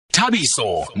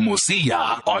Thabiso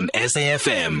Musia on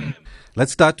SAFM.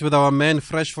 Let's start with our man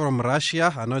fresh from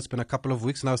Russia. I know it's been a couple of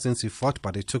weeks now since he fought,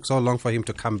 but it took so long for him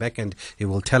to come back, and he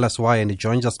will tell us why. And he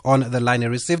joins us on the line. He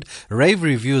received rave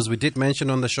reviews. We did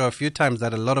mention on the show a few times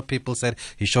that a lot of people said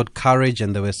he showed courage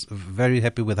and they were very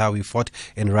happy with how he fought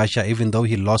in Russia, even though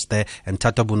he lost there. And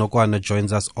Thato Bonokwane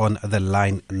joins us on the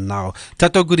line now.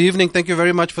 Thato, good evening. Thank you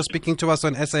very much for speaking to us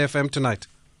on SAFM tonight.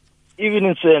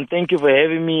 Evening, sir, and thank you for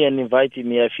having me and inviting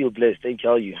me. I feel blessed. Thank you.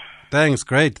 How are you? Thanks,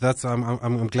 great.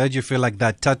 I'm glad you feel like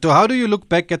that. Thato, how do you look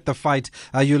back at the fight?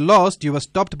 You lost, you were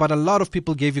stopped, but a lot of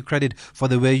people gave you credit for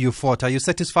the way you fought. Are you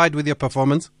satisfied with your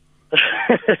performance?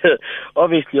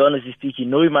 Obviously, honestly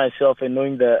speaking, knowing myself and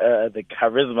knowing the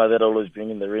charisma that I always bring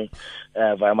in the ring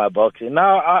via my boxing.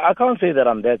 Now, I can't say that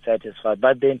I'm that satisfied,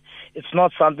 but then it's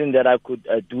not something that I could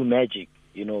do magic,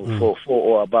 for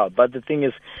or about. But the thing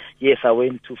is, yes, I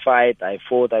went to fight, I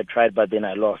fought, I tried, but then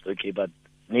I lost. Okay, but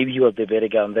maybe he was the better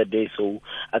guy on that day, so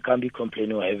I can't be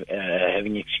complaining or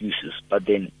having excuses. But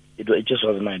then it just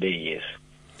wasn't my day, yes.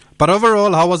 But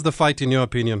overall, how was the fight in your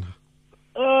opinion?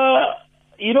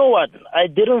 You know what? I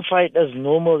didn't fight as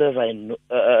normal as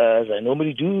I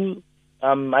normally do.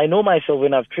 I know myself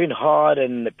when I've trained hard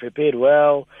and prepared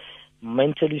well,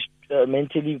 mentally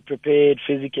prepared,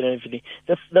 physically and everything.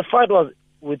 The fight was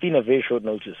within a very short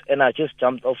notice, and I just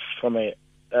jumped off from a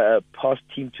past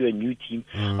team to a new team.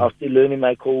 I was still learning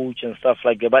my coach and stuff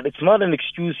like that. But it's not an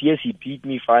excuse. Yes, he beat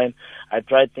me fine. I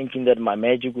tried thinking that my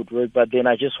magic would work, but then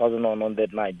I just wasn't on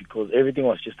that night because everything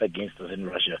was just against us in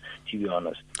Russia, to be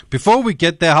honest. Before we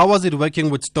get there, how was it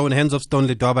working with Hands of Stone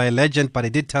Ledwaba, a legend, but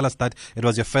he did tell us that it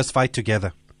was your first fight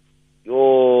together?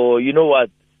 Oh, you know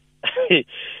what?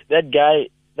 That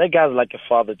guy's like a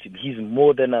father to me. He's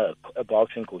more than a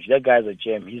boxing coach. That guy's a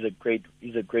gem. He's a great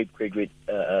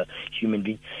human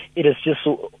being. It is just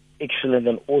so excellent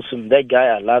and awesome. That guy,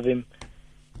 I love him.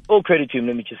 All credit to him.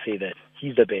 Let me just say that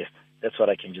he's the best. That's what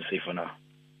I can just say for now.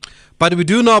 But we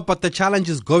do know about the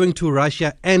challenges going to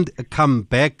Russia and come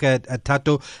back at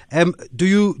Thato. Do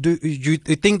you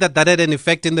think that had an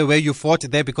effect in the way you fought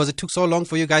there? Because it took so long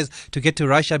for you guys to get to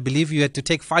Russia. I believe you had to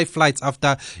take 5 flights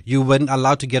after you weren't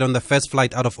allowed to get on the first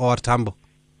flight out of OR Tambo.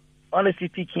 Honestly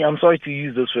speaking, I'm sorry to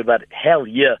use this word, but hell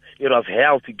yeah, it was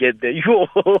hell to get there.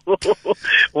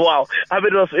 Wow. I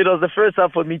mean, it was the first time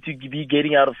for me to be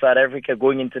getting out of South Africa,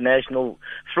 going international,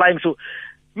 flying. So,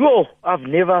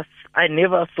 I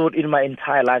never thought in my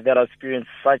entire life that I experienced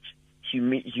such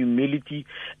humility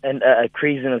and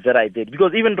craziness that I did.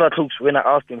 Because even Ratloks, when I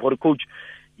asked him, for the coach,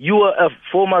 you were a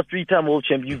former 3-time world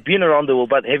champ, you've been around the world,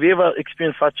 but have you ever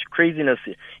experienced such craziness?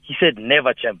 He said,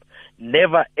 never, champ.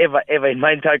 Never, ever, ever in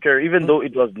my entire career, even though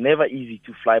it was never easy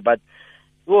to fly. But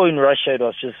in Russia, it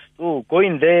was just,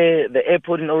 going there, the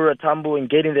airport in OR Tambo and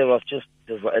getting there was just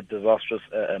a disastrous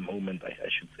moment, I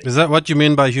should say. Is that what you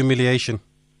mean by humiliation?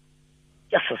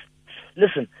 Yes,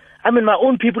 listen, I'm in my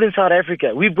own people in South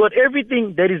Africa. We've got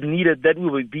everything that is needed that we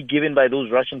will be given by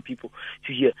those Russian people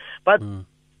to hear. But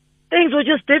things were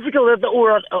just difficult at the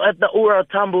OR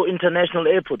Tambo International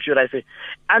Airport, should I say,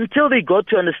 until they got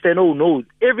to understand, oh no,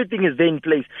 everything is there in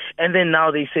place. And then now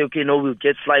they say, okay, no, we'll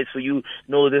get flights for you,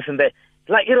 no, this and that.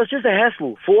 Like, it was just a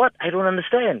hassle. For what? I don't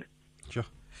understand. Sure.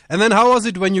 And then how was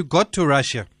it when you got to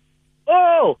Russia?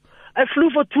 Oh, I flew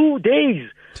for 2 days.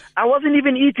 I wasn't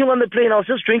even eating on the plane. I was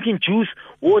just drinking juice,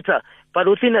 water, but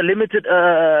within a limited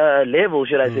level,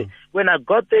 should I say. When I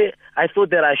got there, I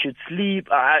thought that I should sleep.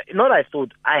 I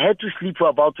had to sleep for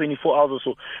about 24 hours or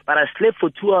so, but I slept for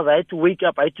 2 hours. I had to wake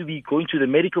up. I had to be going to the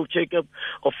medical checkup,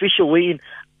 official weigh-in.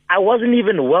 I wasn't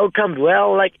even welcomed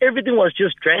well. Like, everything was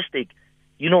just drastic.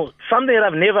 Something that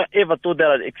I've never, ever thought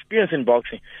that I'd experience in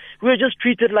boxing. We were just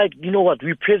treated like,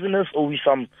 we're prisoners or we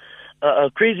some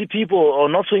crazy people or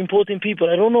not so important people.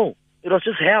 I don't know. It was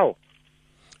just hell.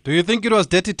 Do you think it was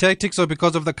dirty tactics or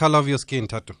because of the color of your skin,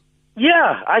 Thato?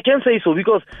 Yeah, I can say so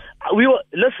because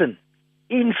listen,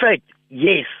 in fact,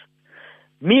 yes.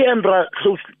 Me and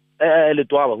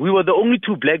Ledwaba, we were the only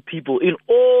 2 black people in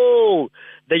all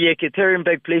the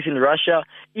Yekaterinburg place in Russia,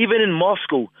 even in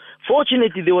Moscow.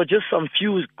 Fortunately, there were just some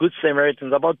few good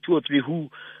Samaritans, about 2 or 3 who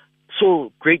saw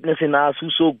greatness in us, who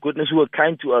saw goodness, who were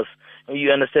kind to us.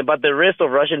 You understand? But the rest of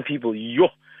Russian people,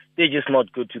 they're just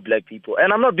not good to black people.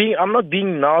 And I'm not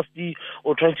being nasty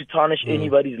or trying to tarnish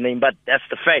anybody's name, but that's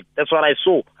the fact. That's what I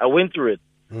saw. I went through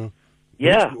it.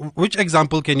 Yeah. Which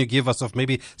example can you give us of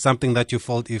maybe something that you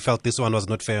felt this one was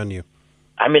not fair on you?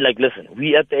 I mean, like, listen,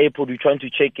 we at the airport, we're trying to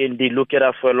check in. They look at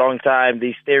us for a long time.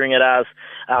 They're staring at us.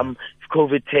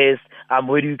 COVID test.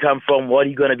 Where do you come from? What are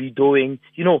you going to be doing?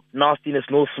 Nastiness,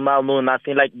 no smile, no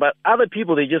nothing. But other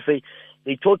people, they just say,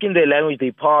 They talk in their language,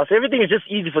 they pass. Everything is just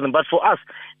easy for them. But for us,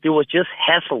 there was just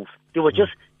hassles. There were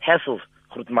just hassles,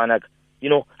 Groot Manak. You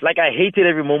know, like I hated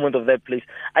every moment of that place.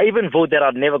 I even vowed that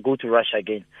I'd never go to Russia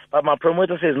again. But my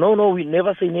promoter says, no, we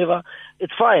never say never.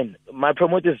 It's fine. My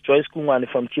promoter is Joyce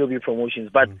Kungwane from TLB Promotions.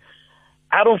 But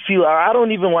I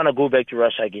don't even want to go back to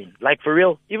Russia again. Like, for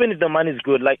real, even if the money is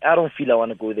good, like, I don't feel I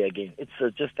want to go there again. It's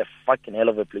just a fucking hell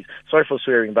of a place. Sorry for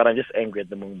swearing, but I'm just angry at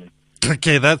the moment.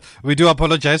 Okay, we do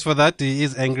apologize for that. He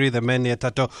is angry, the man here,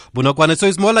 Tato Bonokwane. So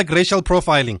it's more like racial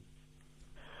profiling.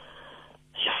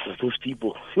 Yes, those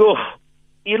people. Yo,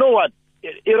 you know what?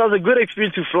 It was a good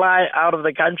experience to fly out of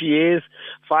the country, yes,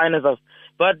 fine and stuff.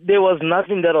 But there was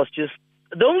nothing that was just...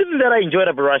 The only thing that I enjoyed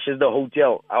about Russia is the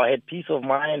hotel. I had peace of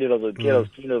mind. It was okay. It was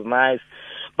clean. It was nice.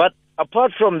 But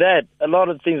apart from that, a lot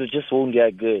of things just won't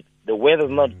get good. The weather's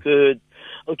not good.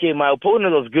 Okay, my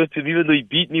opponent was good too, even though he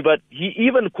beat me. But he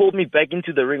even called me back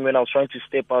into the ring when I was trying to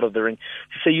step out of the ring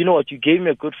to say, you know what, you gave me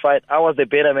a good fight. I was the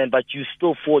better man, but you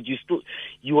still fought.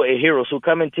 You were a hero. So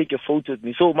come and take a photo with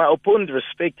me. So my opponent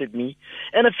respected me.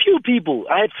 And a few people,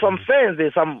 I had some fans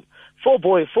there, some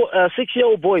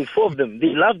 6-year-old boys, 4 of them.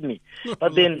 They loved me.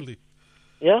 But then,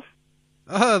 yeah?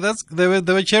 They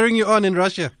were cheering you on in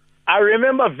Russia. I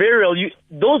remember very well.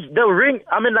 The ring,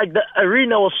 the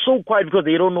arena was so quiet because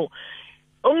they don't know.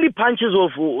 Only punches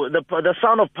the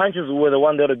sound of punches were the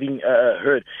one that were being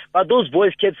heard. But those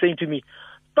boys kept saying to me,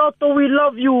 Toto, we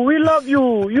love you, we love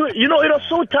you. You know, it was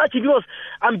so touching because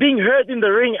I'm being hurt in the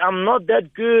ring. I'm not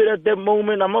that good at that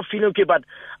moment. I'm not feeling okay, but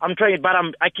I'm trying. But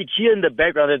I could hear in the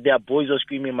background that their boys were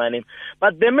screaming my name.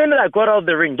 But the minute I got out of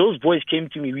the ring, those boys came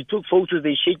to me. We took photos.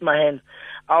 They shake my hand.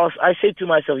 I said to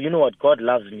myself, you know what? God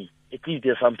loves me. At least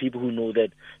there's some people who know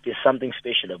that there's something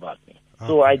special about me. Okay.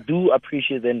 So I do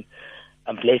appreciate them.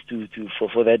 I'm blessed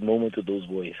for that moment with those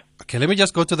boys. Okay, let me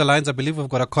just go to the lines. I believe we've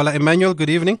got a caller. Emmanuel,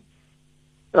 good evening.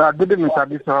 Good evening,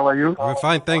 Mr. How are you? We're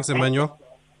fine, thanks, Emmanuel.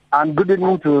 And good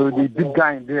evening to the big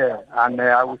guy in there. And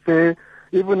I would say,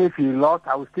 even if he lost,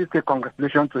 I would still say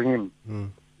congratulations to him.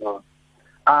 Well,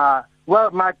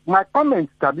 my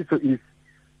comment, Tabiso, is,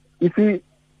 you see,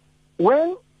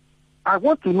 when I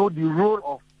want to know the role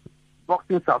of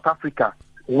boxing South Africa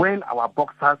when our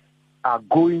boxers are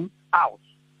going out.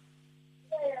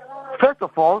 First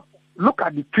of all, look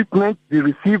at the treatment they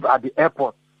receive at the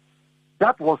airport.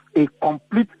 That was a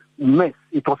complete mess.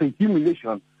 It was a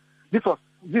humiliation. This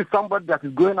is somebody that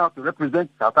is going out to represent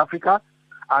South Africa,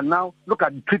 and now look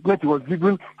at the treatment he was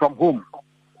given from home.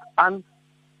 And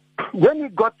when he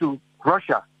got to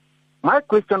Russia, my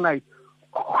question is,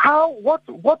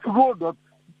 what role does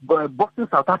boxing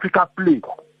South Africa play?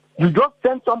 You just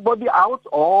send somebody out,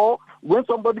 or when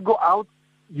somebody go out,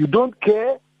 you don't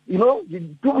care. You know, you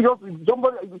do just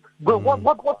somebody. What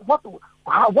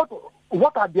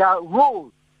are their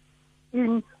roles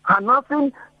in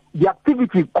enhancing the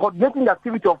activity, coordinating the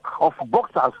activity of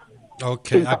boxers?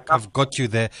 Okay, I've got you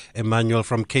there, Emmanuel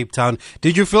from Cape Town.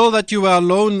 Did you feel that you were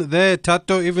alone there,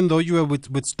 Tato, even though you were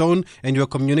with Stone and you were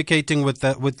communicating with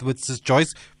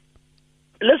Joyce?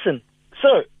 Listen,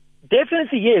 sir,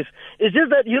 definitely yes. It's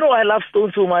just that, you know, I love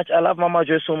Stone so much. I love Mama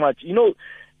Joyce so much. You know,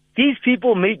 these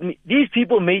people made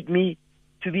me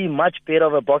to be much better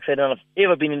of a boxer than I've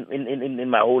ever been in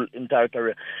my whole entire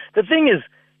career. The thing is,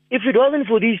 if it wasn't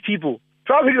for these people,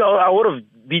 probably I would have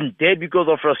been dead because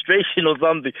of frustration or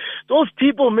something. Those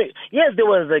people, yes, there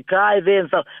was a guy there and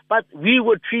stuff, but we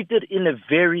were treated in a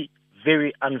very,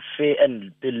 very unfair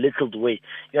and belittled way.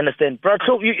 You understand?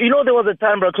 You know there was a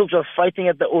time Bratluk was fighting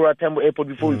at the Ora Tambo airport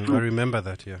before he flew. I remember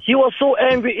that, yeah. He was so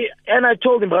angry, and I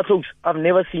told him, Bratluk, I've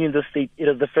never seen you in this state. It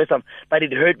was the first time, but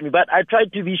it hurt me. But I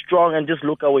tried to be strong and just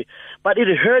look away. But it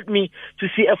hurt me to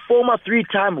see a former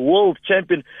 3-time world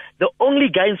champion, the only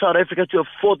guy in South Africa to have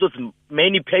fought with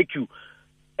Manny Pacquiao,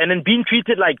 and then being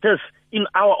treated like this in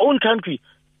our own country.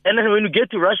 And then when we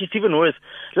get to Russia, it's even worse.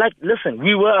 Like, listen,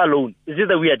 we were alone. It's just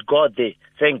that we had God there.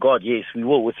 Thank God, yes, we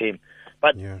were with him.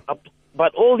 But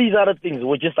but all these other things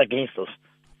were just against us.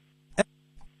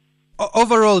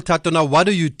 Overall, Tato, now, what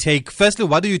do you take? Firstly,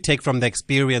 what do you take from the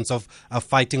experience of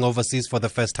fighting overseas for the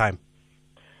first time?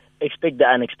 Expect the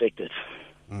unexpected.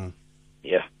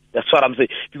 Yeah. That's what I'm saying.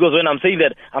 Because when I'm saying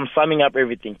that, I'm summing up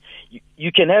everything.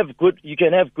 You can have good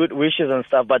wishes and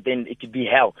stuff, but then it could be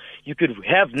hell. You could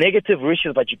have negative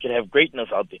wishes, but you can have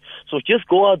greatness out there. So just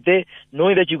go out there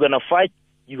knowing that you're gonna fight.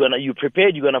 You're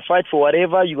prepared. You're gonna fight for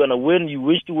whatever. You're gonna win. You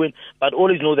wish to win, but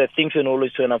always know that things can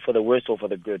always turn out for the worst or for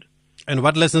the good. And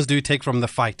what lessons do you take from the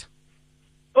fight?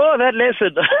 Oh, that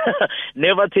lesson.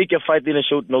 Never take a fight in a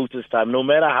short notice time, no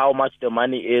matter how much the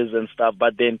money is and stuff.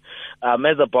 But then,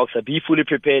 as a boxer, be fully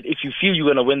prepared. If you feel you're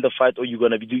gonna win the fight or you're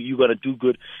gonna do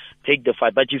good, take the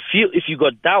fight. But if you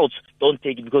got doubts, don't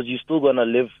take it, because you're still gonna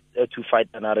live to fight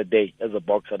another day as a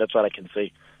boxer. That's what I can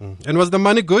say. And was the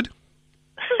money good?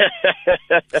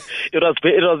 It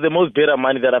was the most better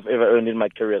money that I've ever earned in my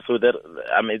career. So that,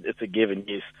 I mean, it's a given,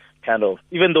 yes, kind of.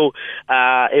 Even though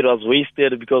it was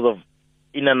wasted because of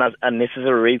in an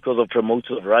unnecessary rate because of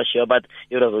promoters of Russia, but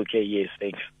it was okay. Yes,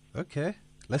 thanks. Okay,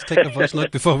 let's take a voice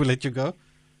note before we let you go.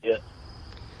 Yeah.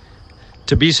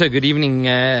 Tabiso, good evening.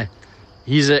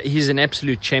 He's an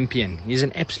absolute champion. He's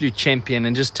an absolute champion,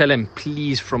 and just tell him,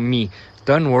 please, from me,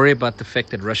 don't worry about the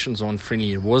fact that Russians aren't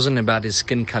friendly. It wasn't about his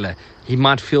skin color. He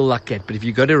might feel like that, but if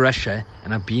you go to Russia,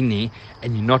 and I've been there,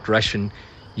 and you're not Russian,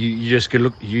 you just get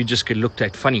looked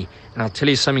at funny. And I'll tell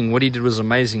you something. What he did was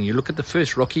amazing. You look at the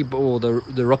first Rocky, or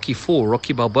the Rocky 4,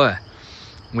 Rocky Balboa.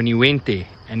 When he went there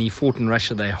and he fought in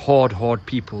Russia, they're hard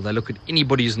people. They look at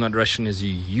anybody who's not Russian as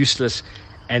useless,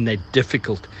 and they're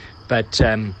difficult. But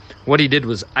what he did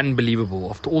was unbelievable.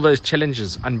 After all those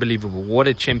challenges, unbelievable. What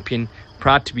a champion.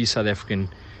 Proud to be South African,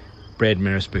 Brad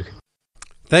Marisburg.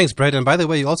 Thanks, Brad. And by the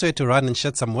way, you also had to run and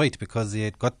shed some weight because he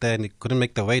had got there and he couldn't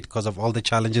make the weight because of all the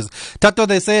challenges. Tato,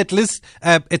 they say at least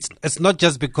it's not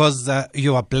just because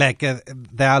you are black.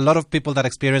 There are a lot of people that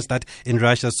experience that in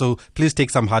Russia. So please take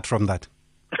some heart from that.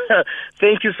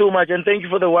 Thank you so much, and thank you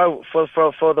for the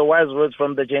wise words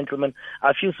from the gentleman.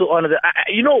 I feel so honored.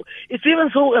 It's even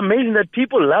so amazing that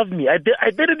people love me. I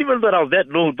didn't even thought I was that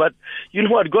known, but you know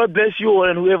what? God bless you all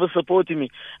and whoever supported me.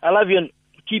 I love you, and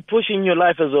keep pushing your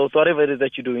life as well, so whatever it is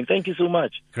that you're doing. Thank you so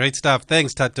much. Great stuff.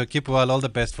 Thanks, Tato. Keep well. All the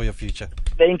best for your future.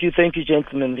 Thank you,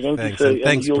 gentlemen. Thanks, you, sir. and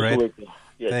thanks, Brad.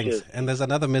 Yeah, thanks. Cheers. And there's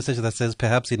another message that says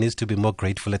perhaps he needs to be more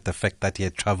grateful at the fact that he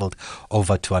had traveled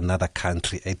over to another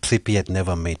country, a trip he had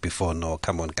never made before. No,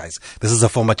 come on, guys. This is a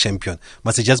former champion.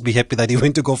 Must he just be happy that he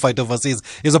went to go fight overseas?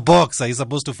 He's a boxer. He's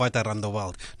supposed to fight around the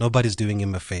world. Nobody's doing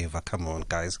him a favor. Come on,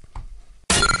 guys.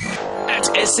 At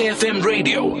SAFM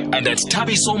Radio and at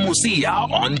Tabiso Musia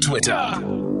on Twitter.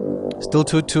 Still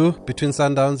 2-2 between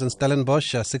Sundowns and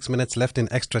Stellenbosch. 6 minutes left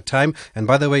in extra time. And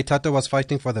by the way, Tato was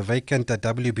fighting for the vacant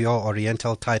WBO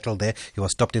Oriental title there. He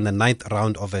was stopped in the 9th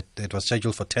round of it. It was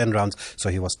scheduled for 10 rounds, so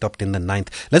he was stopped in the 9th.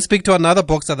 Let's speak to another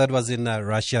boxer that was in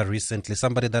Russia recently.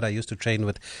 Somebody that I used to train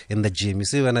with in the gym. You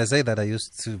see, when I say that, I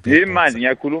used to be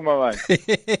Sbuzi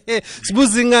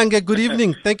Ngange, good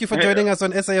evening. Thank you for joining us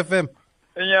on SAFM.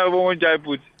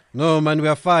 No, man, we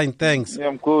are fine. Thanks.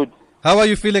 I'm good. How are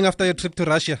you feeling after your trip to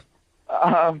Russia?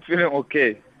 I'm feeling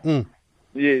okay.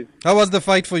 Yes. How was the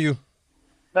fight for you?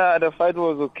 The fight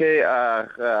was okay.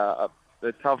 A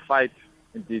tough fight,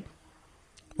 indeed.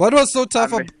 What was so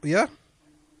tough? Yeah?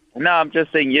 No, I'm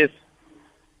just saying yes.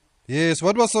 Yes.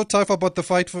 What was so tough about the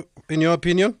fight, in your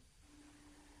opinion?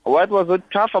 What was so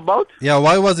tough about? Yeah,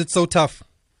 why was it so tough?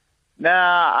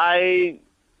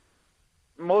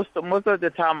 Most of the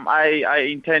time I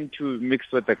intend to mix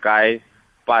with the guy,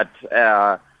 but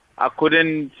I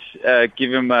couldn't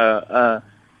give him a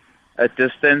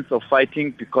distance of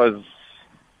fighting because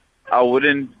I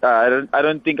wouldn't. I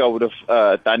don't think I would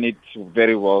have done it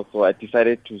very well. So I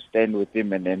decided to stand with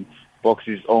him and then box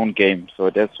his own game. So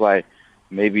that's why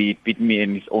maybe he beat me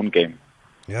in his own game.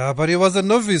 Yeah, but he was a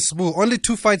novice. Only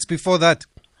 2 fights before that.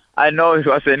 I know he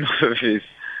was a novice.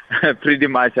 Pretty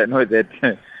much, I know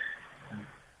that.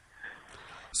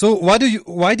 So why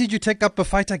did you take up a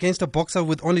fight against a boxer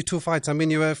with only 2 fights? I mean,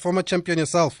 you were a former champion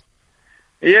yourself.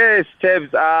 Yes,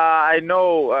 Tabs. I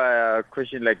know a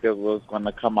question like that was going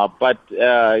to come up, but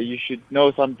you should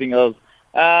know something else.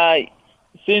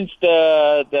 Since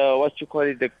the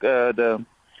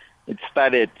it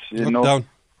started, Lockdown.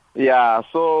 Yeah,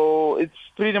 so it's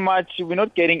pretty much we're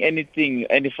not getting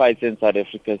any fights in South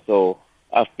Africa. So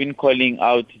I've been calling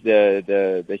out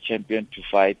the champion to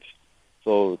fight.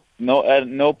 So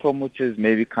no promoters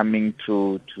maybe coming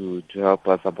to help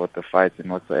us about the fights and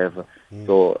whatsoever.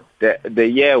 So the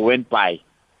year went by.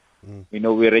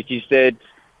 We registered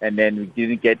and then we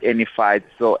didn't get any fights.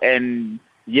 So and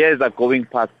years are going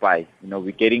past by.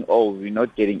 We're getting old. We're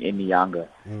not getting any younger.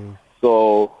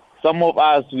 So some of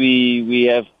us we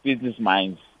have business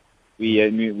minds. We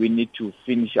need to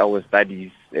finish our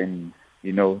studies and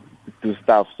do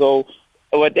stuff. So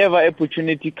whatever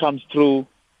opportunity comes through,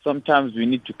 sometimes we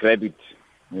need to grab it,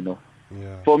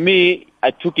 Yeah. For me, I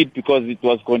took it because it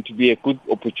was going to be a good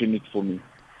opportunity for me,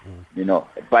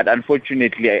 But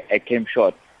unfortunately, I came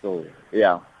short. So,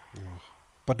 yeah.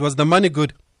 But was the money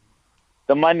good?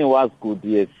 The money was good,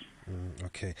 yes.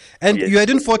 Okay. And yes. You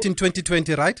hadn't fought in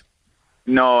 2020, right?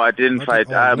 No, I didn't Not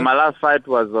fight. at all, no? My last fight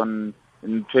was in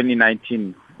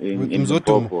 2019 With in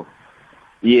Mzotumo? Limpopo.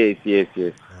 Yes.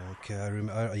 Okay, I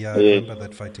remember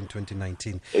that fight in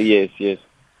 2019. Yes.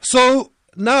 So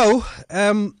now,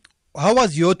 how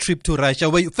was your trip to Russia?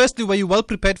 Were you well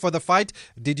prepared for the fight?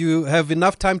 Did you have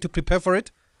enough time to prepare for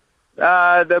it?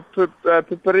 The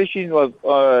preparation was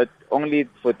only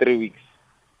for 3 weeks.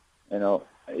 You know,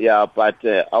 yeah, but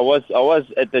I was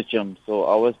at the gym, so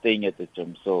I was staying at the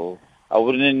gym, so I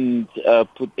wouldn't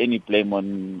put any blame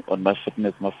on my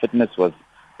fitness. My fitness was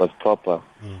proper,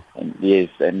 and yes,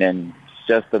 and then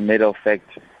just a matter of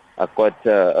fact, I got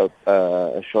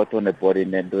a shot on the body,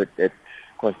 and then it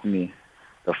cost me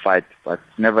the fight. But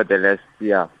nevertheless,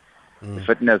 yeah, the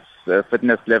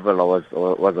fitness level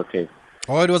was okay.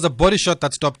 Oh, it was a body shot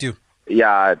that stopped you.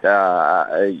 Yeah,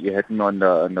 you hit me on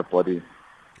the body.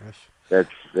 Gosh. And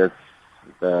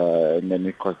then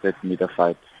it costed me the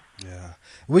fight. Yeah.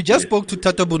 We just spoke to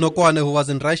Tato Bunokwane, who was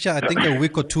in Russia, I think a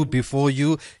week or two before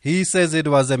you. He says it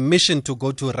was a mission to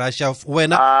go to Russia.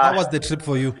 How was the trip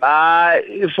for you?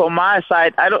 From my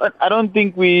side, I don't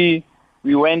think we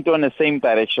went on the same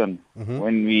direction.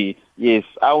 When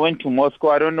I went to Moscow.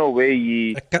 I don't know where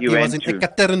he He went was in to.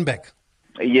 Ekaterinburg.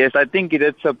 Yes, I think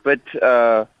it's a bit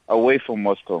away from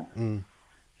Moscow.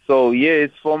 So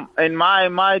yes, in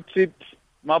my trip,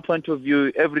 my point of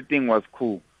view, everything was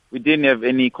cool. We didn't have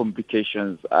any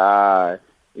complications.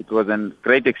 It was a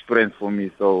great experience for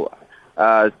me. So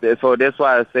that's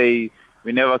why I say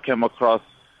we never came across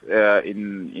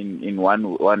in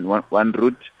one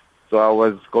route. So I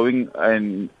was going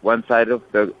on one side of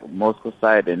the Moscow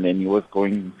side, and then he was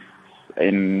going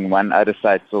in one other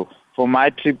side. So for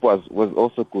my trip was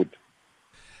also good.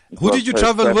 Who did you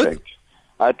travel with?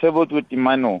 I traveled with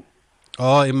Emmanuel.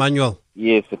 Oh, Emmanuel.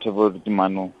 Yes, I traveled with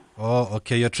Emmanuel. Oh,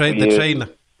 okay. The trainer.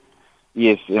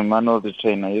 Yes, Emmanuel the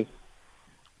trainer, yes.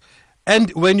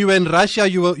 And when you were in Russia,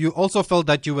 you also felt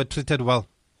that you were treated well.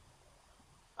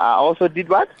 I also did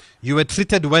what? You were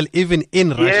treated well even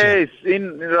in Russia. Yes,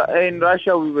 in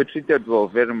Russia we were treated well,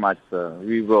 very much.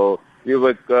 We were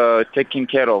taken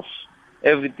care of.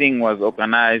 Everything was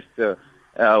organized.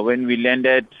 When we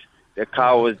landed, the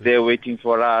car was there waiting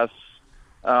for us.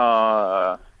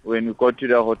 When we got to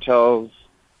the hotels,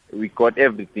 we got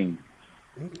everything.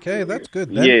 Okay, that's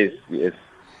good then. Yes.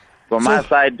 From my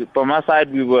side,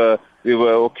 we were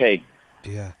okay.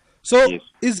 Yeah. So, Yes.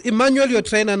 is Emmanuel your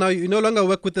trainer now? You no longer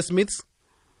work with the Smiths?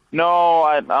 No,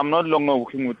 I'm not longer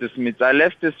working with the Smiths. I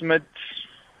left the Smiths.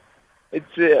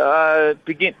 It's the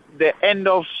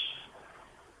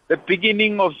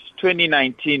beginning of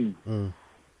 2019.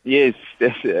 Yes,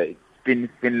 it's been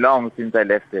long since I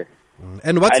left there.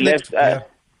 And what's I next? left.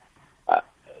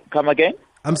 Come again?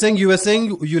 I'm saying you were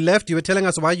left. You were telling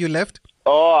us why you left.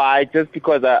 Oh,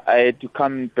 because I had to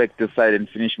come back to side and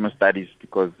finish my studies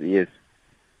because yes,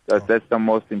 that's the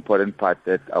most important part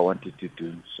that I wanted to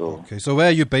do. So Okay, so where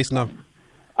are you based now?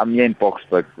 I'm here in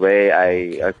Boksburg, where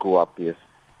I grew up. Yes.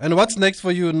 And what's next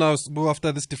for you now, Sbu,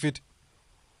 after this defeat?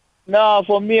 No,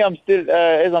 for me, I'm still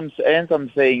as I'm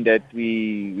saying that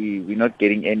we're not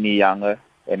getting any younger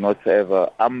and whatsoever.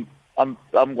 I'm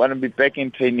gonna be back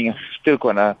in training. I'm still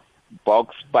gonna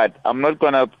box, but I'm not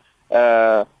gonna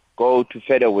go to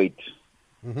featherweight.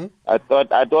 I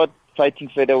thought fighting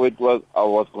featherweight I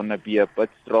was gonna be a bit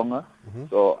stronger,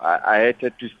 so I had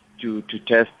to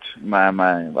test my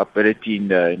ability in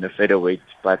the featherweight,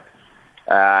 but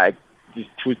it's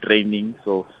too training,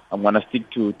 so I'm gonna stick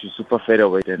to super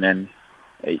featherweight and then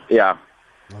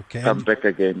Okay. come back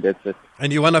again. That's it.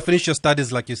 And you want to finish your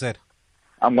studies, like you said?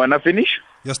 I'm gonna finish.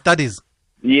 Your studies?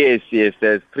 Yes.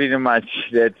 That's pretty much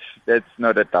that's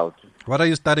not a doubt. What are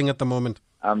you studying at the moment?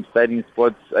 I'm studying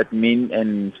sports admin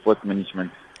and sports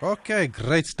management. Okay,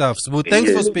 great stuff. Sbu, thanks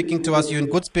for Yes. speaking to us. You're in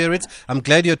good spirits. I'm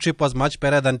glad your trip was much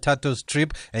better than Tato's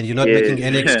trip, and you're not Yes. making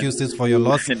any excuses for your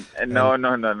loss. No,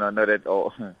 not at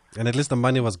all. And at least the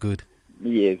money was good.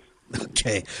 Yes.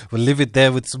 Okay, we'll leave it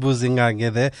there with Sbu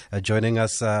Zingange there, joining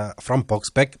us from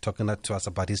Boksburg, talking to us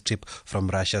about his trip from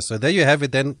Russia. So there you have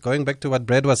it then, going back to what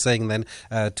Brad was saying then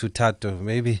to Tato.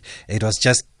 Maybe it's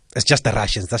just the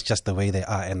Russians, that's just the way they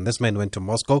are. And this man went to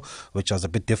Moscow, which was a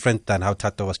bit different than how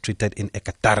Tato was treated in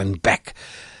Ekaterinburg.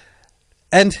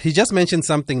 And he just mentioned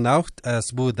something now,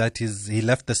 Sbu, that he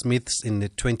left the Smiths in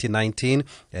 2019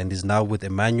 and is now with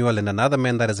Emmanuel, and another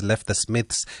man that has left the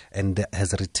Smiths and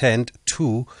has returned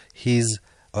to his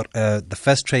the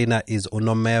first trainer is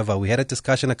Unomeva. We had a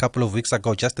discussion a couple of weeks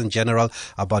ago, just in general,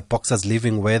 about boxers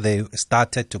leaving where they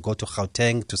started to go to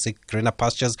Gauteng to seek greener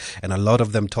pastures, and a lot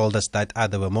of them told us that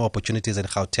there were more opportunities in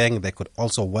Gauteng. They could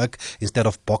also work, instead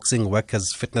of boxing, work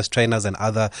as fitness trainers and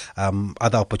other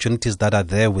opportunities that are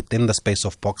there within the space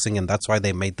of boxing, and that's why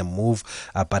they made the move.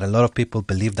 But a lot of people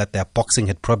believe that their boxing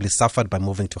had probably suffered by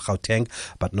moving to Gauteng.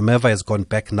 But Nomeva has gone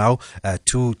back now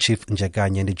to Chief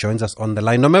Njaganye, and he joins us on the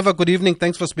line. Nomeva, good evening.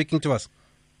 Thanks for speaking to us.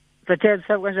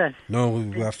 No,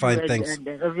 we are fine, thanks.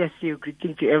 And obviously,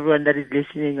 greeting to everyone that is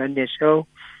listening on the show.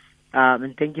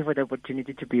 And thank you for the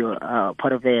opportunity to be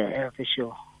part of the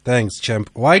show. Thanks, champ.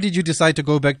 Why did you decide to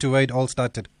go back to where it all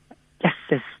started? Yes,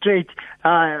 straight.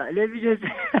 Let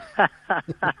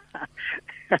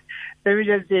me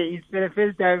just say, it's for the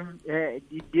first time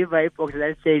in my box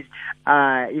that says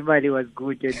Imali was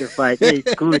good in the fight. Yeah,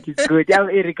 it's good.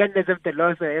 Regardless of the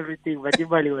loss or everything, but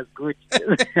Imali was good.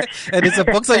 And it's a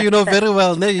boxer you know very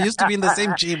well. No, you used to be in the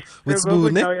same gym with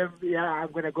Spoon.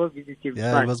 I'm going to go visit him.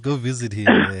 Yeah, you must go visit him.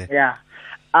 Yeah.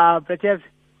 But yes,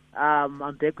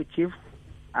 I'm back with Chief.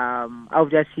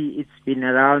 Obviously, it's been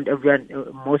around. Everyone,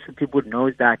 most people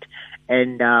knows that,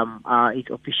 and it's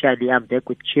officially I'm back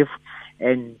with Chief,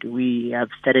 and we have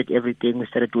started everything. We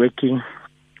started working.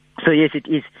 So yes, it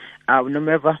is.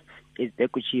 Nomeva is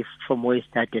back with Chief from where it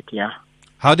started. Yeah.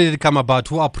 How did it come about?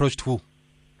 Who approached who?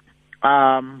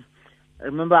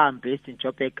 Remember, I'm based in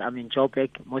Joburg. I'm in Joburg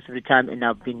most of the time, and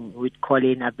I've been with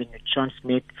Colin. I've been with Sean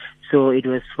Smith. So it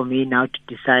was for me now to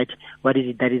decide what is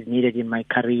it that is needed in my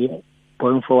career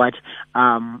going forward.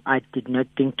 I did not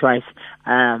think twice.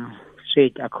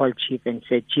 Straight, I called Chief and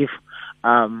said, Chief,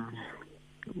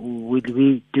 will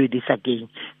we do this again?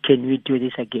 Can we do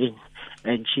this again?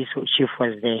 And Chief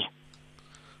was there.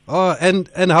 Oh, and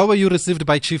how were you received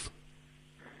by Chief?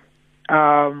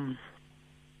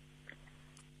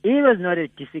 It was not a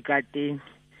difficult thing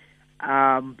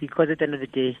because at the end of the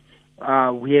day,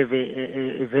 we have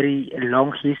a very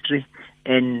long history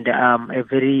and a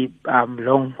very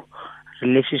long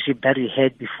relationship that we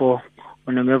had before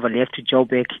when I never left to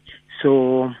Joburg.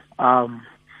 So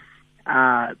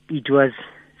it was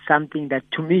something that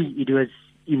to me it was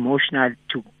emotional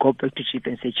to go back to Chief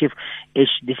and say, Chief,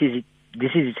 this is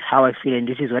how I feel and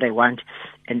this is what I want.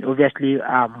 And obviously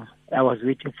I was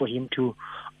waiting for him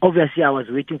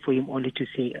only to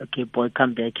say, okay, boy,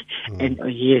 come back. And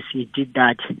yes, he did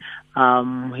that.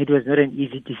 It was not an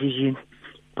easy decision,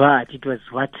 but it was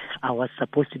what I was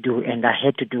supposed to do and I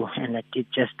had to do, and I did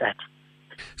just that.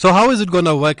 So how is it going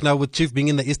to work now with Chief being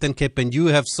in the Eastern Cape, and you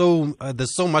have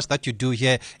there's so much that you do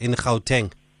here in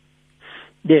Gauteng?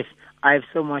 Yes, I have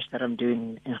so much that I'm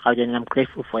doing in Gauteng, and I'm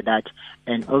grateful for that.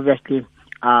 And obviously,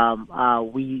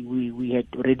 we had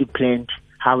already planned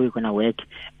how we're going to work,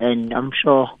 and I'm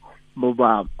sure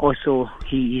Boba also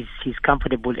he's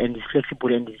comfortable and he's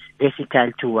flexible and he's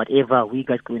versatile to whatever we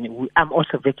guys going. I'm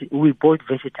also we both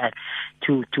versatile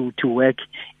to work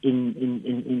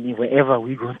in wherever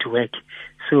we're going to work.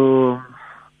 So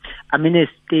I'm in a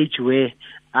stage where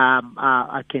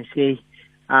I can say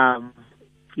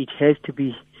it has to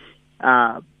be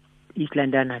East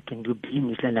London. I can be in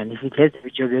East London. If it has to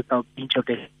be Joburg, I'll be in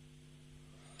Joburg.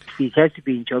 If it has to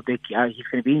be in Joburg, he's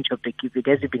going to be in Joburg. If it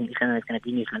has to be in East London, it's going to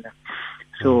be in East London.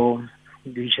 So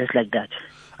it's just like that.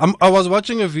 I was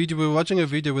watching a video. We were watching a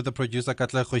video with the producer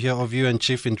Katlego here of you and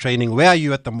Chief in training. Where are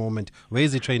you at the moment? Where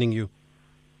is he training you?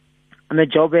 I'm at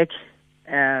Joburg,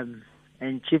 and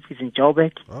Chief is in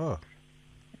Joburg. Oh.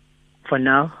 For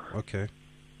now. Okay.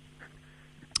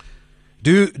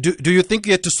 Do you think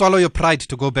you had to swallow your pride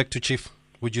to go back to Chief?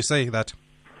 Would you say that?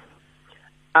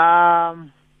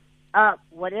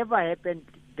 Whatever happened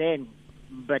then,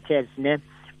 but has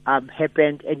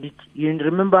happened, and you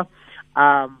remember,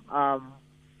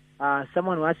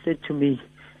 someone once said to me,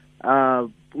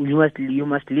 you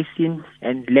must listen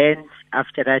and learn.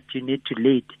 After that, you need to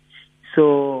lead.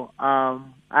 So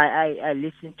I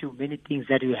listened to many things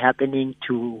that were happening,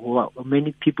 to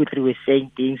many people that were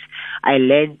saying things. I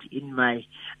learned in my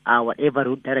whatever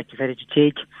route that I decided to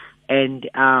take, and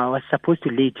I was supposed to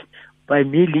lead. By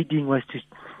me leading was to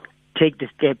take the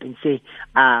step and say,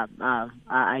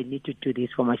 I need to do this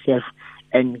for myself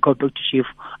and go back to Chief.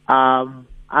 I'm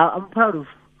proud of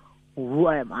who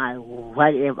I am,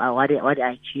 what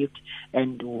I achieved,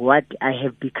 and what I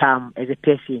have become as a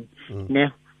person.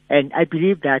 And I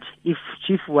believe that if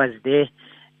Chief was there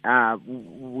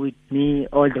with me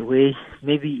all the way,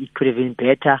 maybe it could have been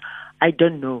better. I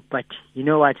don't know, but you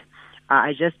know what?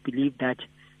 I just believe that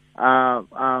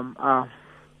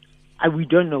we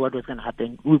don't know what was going to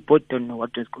happen. We both don't know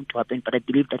what was going to happen. But I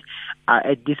believe that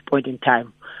at this point in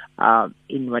time,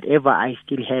 in whatever I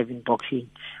still have in boxing,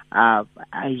 I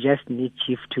just need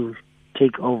Chief to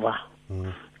take over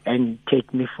and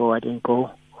take me forward and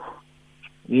go.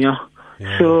 You know.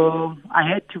 Yeah. So I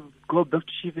had to go back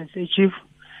to Chief and say, Chief,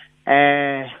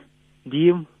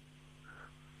 Dim,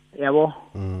 yabo,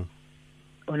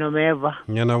 unomeva.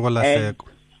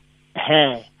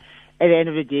 At the end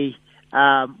of the day,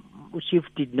 Chief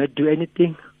did not do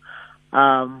anything.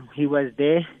 He was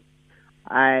there.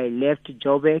 I left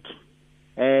Joburg,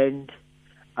 and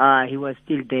he was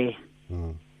still there,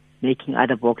 making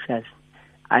other boxers.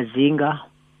 Azinga,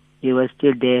 he was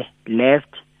still there.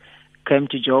 Left, came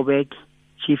to Joburg.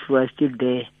 Chief was still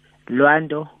there.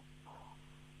 Luando,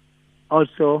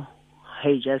 also,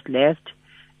 he just left,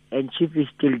 and Chief is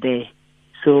still there.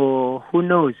 So who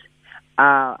knows?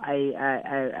 I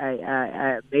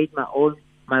made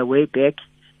my way back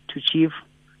to Chief,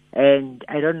 and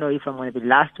I don't know if I'm going to be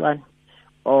last one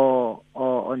or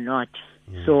not.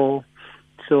 So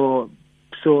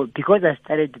because I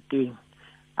started the thing,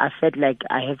 I felt like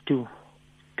I have to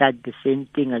start the same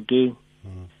thing again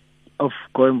of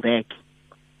going back.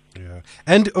 Yeah.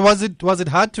 And was it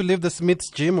hard to leave the Smith's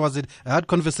gym? Was it a hard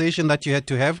conversation that you had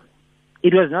to have?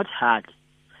 It was not hard.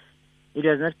 It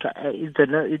was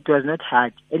not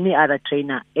hard. Any other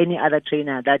trainer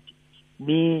that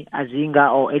me,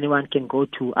 Azinga, or anyone can go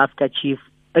to after Chief,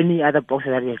 any other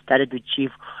boxer that has started with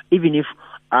Chief, even if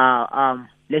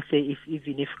let's say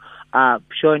if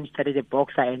Sean started a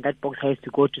boxer and that boxer has to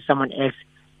go to someone else,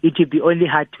 it will be only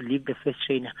hard to leave the first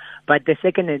trainer. But the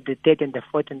second and the third and the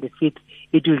fourth and the fifth,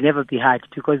 it will never be hard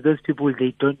because those people,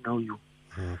 they don't know you.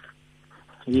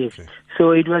 Yes. Okay.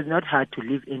 So it was not hard to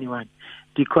leave anyone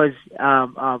because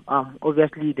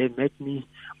obviously they met me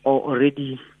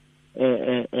already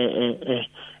a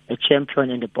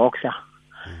champion and a boxer.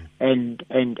 And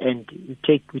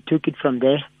we took it from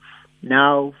there.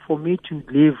 Now, for me to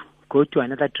leave, go to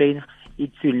another trainer,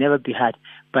 it will never be hard.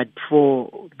 But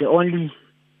for the only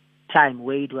time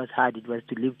where it was hard, it was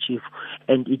to leave Chief,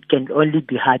 and it can only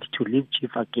be hard to leave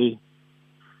Chief again.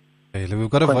 Hey, we've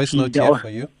got a voice note here for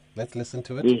you. Let's listen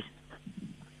to it. Yes.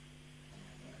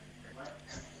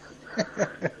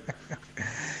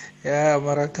 Yeah,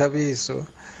 Maratabiso.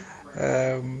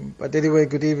 But anyway,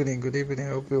 good evening. I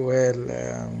hope you're well.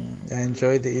 I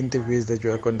enjoyed the interviews that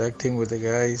you are conducting with the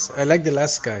guys. I like the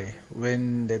last guy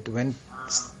when that went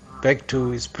back to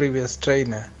his previous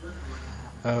trainer.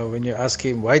 When you ask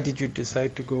him, why did you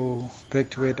decide to go back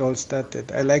to where it all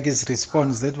started? I like his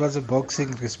response. That was a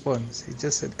boxing response. He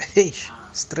just said, hey,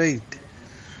 straight.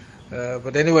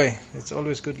 But anyway, it's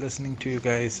always good listening to you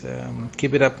guys.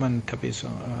 Keep it up, man,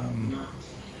 Tabiso.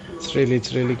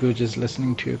 It's really good just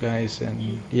listening to you guys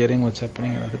and hearing what's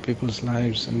happening in other people's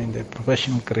lives and in their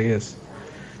professional careers.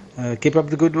 Keep up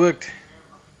the good work.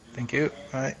 Thank you.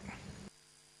 Bye.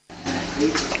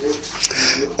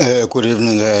 Good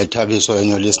evening, Tabiso and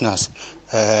your listeners.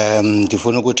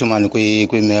 Ndifuna ukuthi man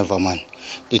kwimeva man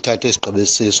lithathe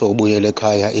isigqibisiso ubuyele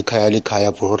ekhaya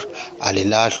likhaya bro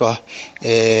alilahlwa.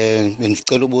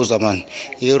 Bendicela ubuza man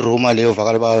iruma leyo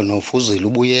vakala ba nofuzile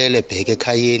ubuyele bheke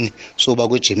ekhayeni soba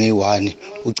kwijim e1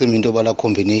 ucima into bala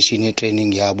combination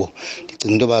ye-training yabo.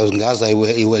 Ndicinga into ba ngaza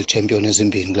i-world champion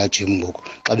ezimbini kula gym ngoku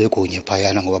xa bekunye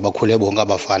phayana ngoba bakhule bonke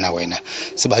abafana wena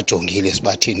sibajongile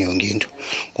sibathini yonke into.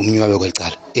 Ngumnywabe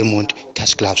kwecala eMonti,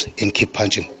 touch gloves and keep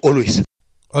punching always.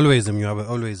 Always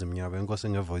mnyabe Nkosi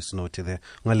nge-voice note there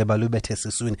ngale balubethe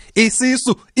siswini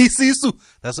isisu.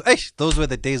 Those were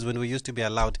the days when we used to be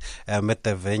allowed at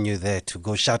the venue there to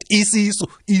go shout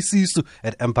isisu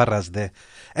at Emperors there.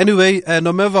 Anyway,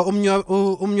 Nomeva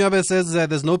Umnyabe says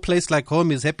there's no place like home.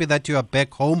 He's happy that you are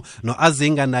back home. No,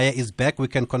 Azinga Naya is back. We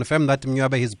can confirm that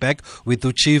Mnyabe is back with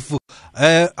the Chief.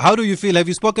 How do you feel? Have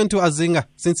you spoken to Azinga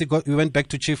since he went back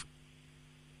to Chief?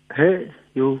 Hey,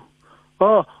 you.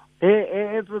 Oh.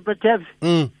 Hey,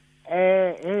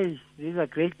 these are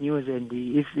great news, and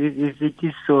if it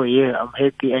is so, yeah, I'm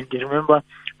happy. And remember,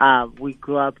 we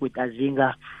grew up with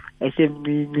Azinga,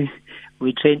 SME,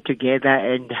 we trained together,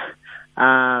 and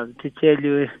to tell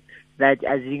you that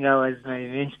Azinga was my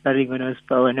main sparring when I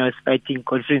was fighting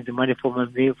Conference Money for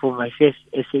my first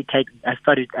SA title. I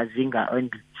started with Azinga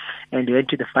only, and went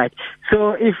to the fight.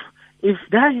 So if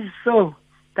that is so,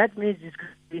 that means it's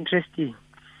interesting.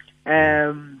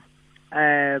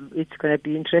 It's gonna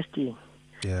be interesting.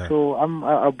 Yeah. So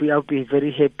I'll be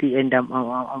very happy, and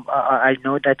I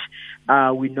know that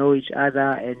we know each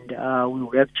other, and we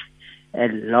worked a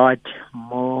lot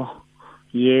more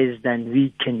years than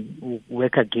we can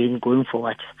work again going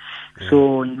forward. Yeah.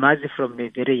 So Mazi from a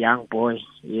very young boy,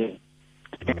 yeah,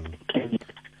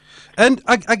 And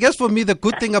I guess for me, the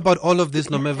good thing about all of this,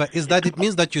 Nomeva, is that it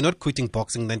means that you're not quitting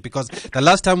boxing then, because the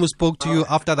last time we spoke to you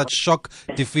after that shock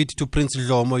defeat to Prince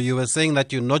Lomo, you were saying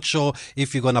that you're not sure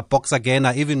if you're going to box again.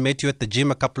 I even met you at the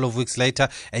gym a couple of weeks later,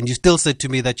 and you still said to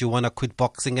me that you want to quit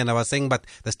boxing, and I was saying, but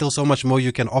there's still so much more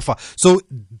you can offer. So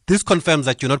this confirms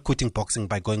that you're not quitting boxing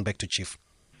by going back to Chief.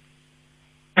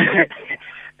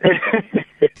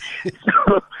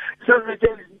 So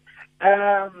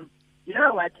you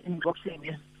know what, in boxing,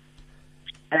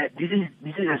 this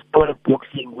is a sport of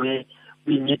boxing where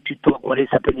we need to talk what is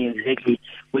happening exactly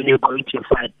when you're going to a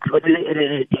fight. But at the end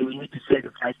of the day, we need to sell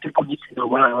the fight. People need to know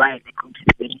why they're going to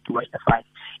they need to watch the fight.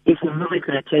 If I'm not going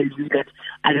to tell you that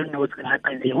I don't know what's going to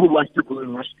happen there, who wants to go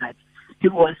and watch that?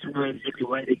 Who wants to know exactly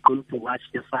why they're going to watch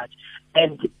the fight?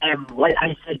 And what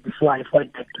I said before I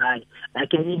fought that guy, I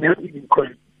can not even call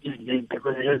his name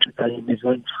because I don't tell him is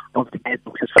one of the bad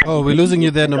boxers. Oh, we're losing you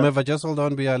there, Nomeva. Just hold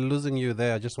on. We are losing you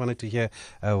there. I just wanted to hear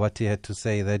what he had to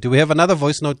say there. Do we have another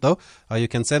voice note, though? You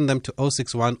can send them to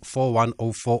 061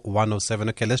 4104 107.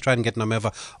 Okay, let's try and get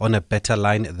Nomeva on a better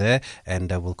line there,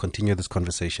 and we'll continue this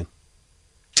conversation.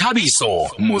 Thabiso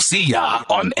Mosia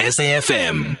on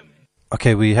SAFM.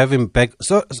 Okay, we have him back.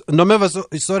 So, Nomeva,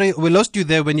 sorry, we lost you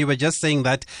there when you were just saying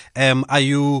that.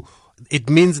 It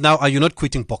means now, are you not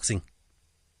quitting boxing?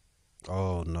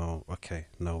 Oh, no. Okay.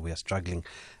 No, we are struggling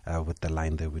with the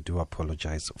line there. We do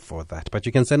apologize for that. But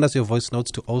you can send us your voice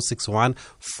notes to 061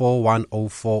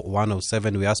 4104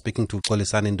 107. We are speaking to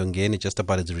Kolisani Ndongeni just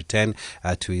about his return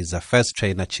to his first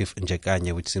trainer, Chief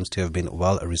Njekanye, which seems to have been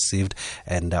well received.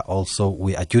 And also,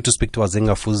 we are due to speak to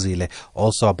Azinga Fuzile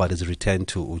also about his return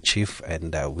to Chief.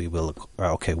 And we will...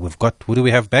 okay, we've got... Who do we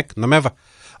have back? Nomeva.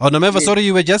 Oh, Nomeva, yes. Sorry,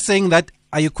 you were just saying that.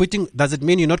 Are you quitting? Does it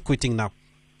mean you're not quitting now?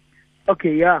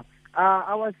 Okay, yeah.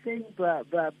 I was saying, but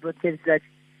that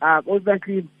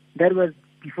obviously that was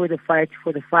before the fight,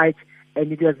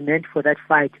 and it was meant for that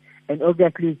fight. And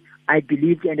obviously, I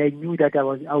believed and I knew that I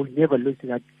would never lose to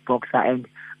that boxer. And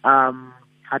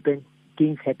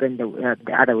things happened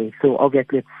the other way. So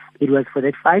obviously, it was for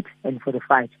that fight and for the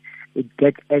fight. It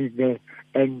ends there.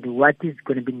 And what is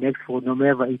going to be next for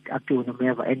Nomeva? It's up to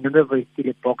Nomeva. And Nomeva is still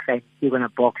a boxer. And he's going to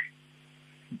box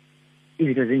if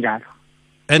it doesn't matter.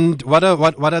 And what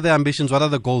are the ambitions? What are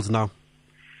the goals now?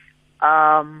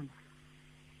 I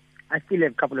still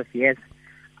have a couple of years.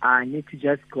 I need to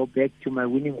just go back to my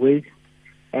winning ways,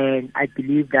 and I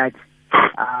believe that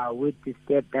with the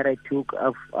step that I took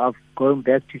of going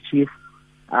back to Chief,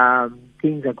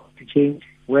 things are going to change.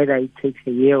 Whether it takes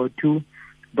a year or two,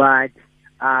 but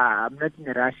I'm not in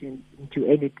a rush into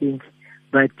anything,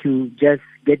 but to just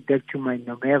get back to my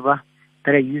Nomeva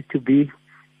that I used to be.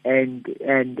 And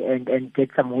get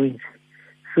some wins.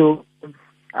 So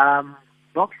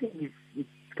boxing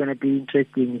it's gonna be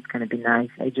interesting. It's gonna be nice.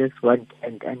 I just want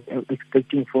and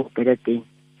expecting for better things.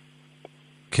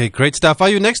 Okay, great stuff. Are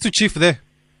you next to Chief there?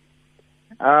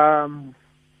 Not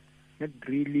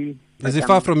really. Is it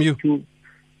far from you?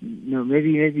 No,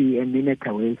 maybe a minute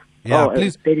away. Yeah,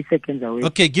 please. 30 seconds away.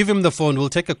 Okay, give him the phone. We'll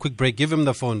take a quick break. Give him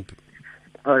the phone.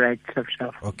 All right, sure.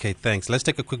 Okay, thanks. Let's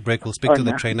take a quick break. We'll speak to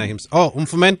the trainer himself. Oh,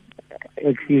 Umfumen?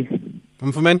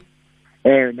 Umfumen?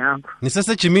 Now.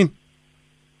 Nisasa Jimin?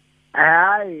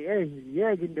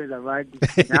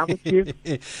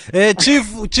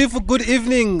 Chief, good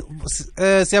evening.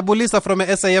 Siyabulisa from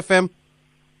SAFM.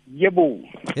 Yebo.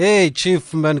 Hey,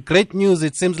 Chief, man, great news.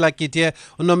 It seems like it here.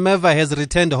 Nomeva has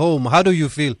returned home. How do you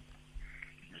feel?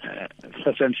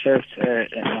 First and first,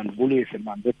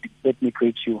 man, let me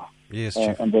greet you. Yes,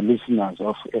 and the listeners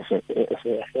of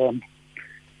SAFM.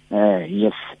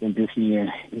 Yes, in this year.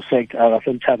 In fact, I was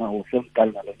in China with them,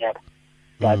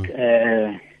 but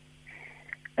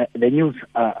the news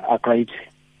are great.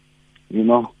 You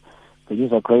know, the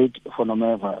news are great for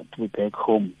Nomeva to be back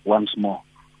home once more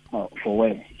for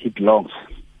where he belongs.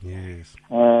 Yes.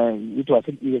 It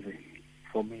wasn't easy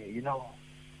for me. You know,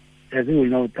 as you will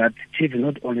know, that Chief is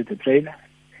not only the trainer,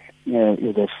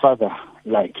 is a father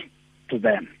like to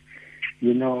them.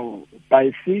 You know,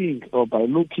 by seeing or by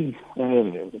looking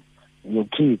your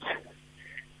kids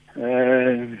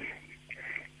in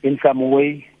some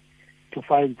way to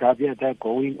find that they're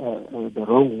going the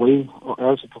wrong way, or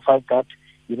else to find that,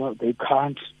 you know, they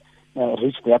can't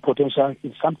reach their potential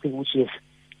is something which is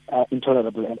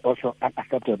intolerable and also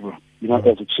unacceptable, you know,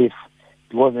 as a chief.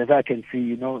 Because as I can see,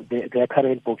 you know, they are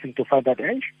currently boxing to find that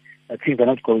things are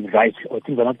not going right or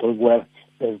things are not going well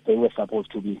as they were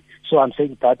supposed to be. So I'm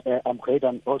saying that I'm great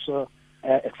and also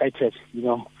excited, you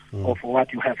know, of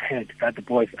what you have heard, that the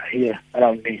boys are here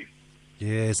around me.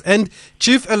 Yes, and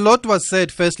Chief, a lot was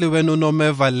said firstly when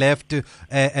Unomeva left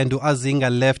and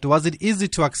Azinga left. Was it easy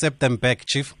to accept them back,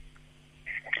 Chief?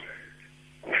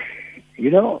 You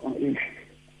know,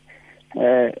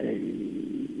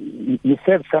 you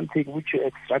said something which you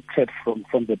extracted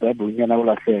from the Bible. You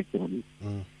have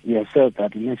said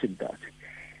that, you mentioned that.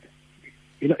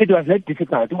 You know, it was not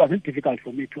difficult. It wasn't difficult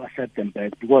for me to accept them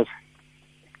back because,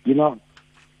 you know,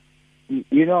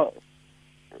 they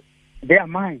are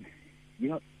mine. You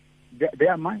know, they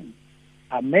are mine.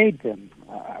 I made them.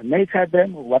 I nurtured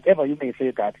them. Whatever you may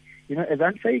say that. You know, as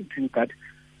I'm saying to you that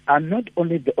I'm not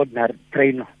only the ordinary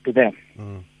trainer to them.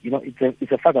 You know,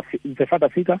 it's a father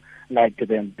figure like to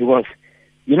them because,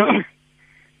 you know,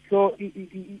 so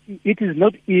it is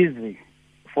not easy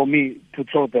for me to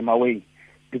throw them away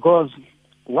because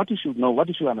what you should know, what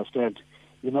you should understand,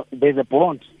 you know, there's a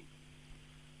bond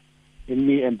in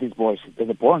me and these boys.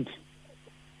 There's a bond.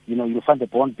 You know, you find a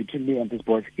bond between me and these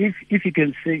boys. If you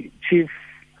can see Chief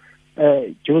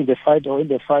during the fight or in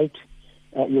the fight,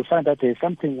 you'll find that there's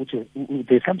something within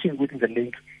the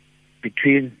link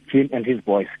between him and his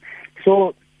boys.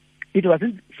 So it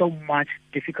wasn't so much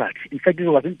difficult. In fact, it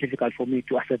wasn't difficult for me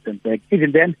to accept them back.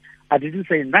 Even then, I didn't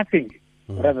say nothing,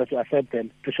 rather to accept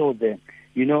them, to show them,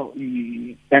 you know,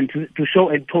 and to show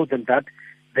and told them that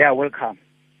they are welcome,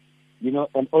 you know,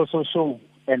 and also show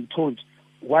and told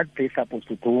what they're supposed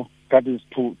to do, that is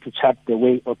to chart the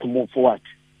way or to move forward.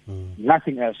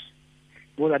 Nothing else.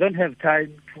 Because I don't have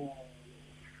time to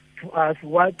ask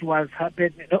what was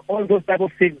happening, you know, all those type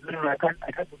of things. No, I can't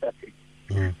do that thing.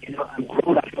 You know, I'm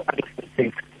grown up to understand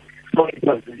things. So it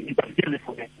was easy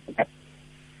for me.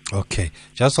 Okay.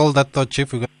 Just hold that thought,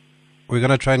 Chief. We're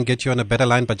going to try and get you on a better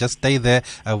line, but just stay there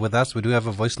with us. We do have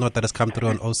a voice note that has come through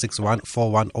on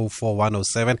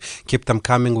 061-410-4107. Keep them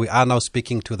coming. We are now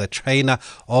speaking to the trainer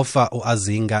of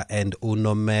Azinga and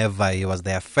Unomeva. He was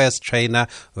their first trainer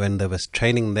when they was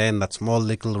training there in that small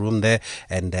little room there,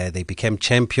 and they became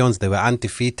champions. They were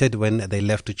undefeated when they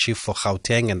left Uchief for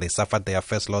Gauteng, and they suffered their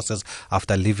first losses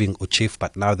after leaving Uchief,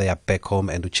 but now they are back home,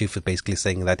 and Uchief is basically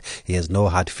saying that he has no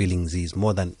hard feelings. He's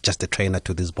more than just a trainer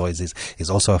to these boys. He's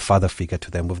also a father figure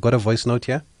to them. We've got a voice note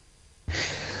here.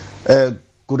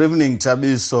 Good evening,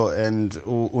 Tabiso and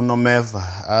Unomeva.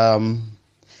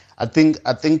 I think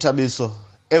Tabiso,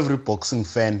 every boxing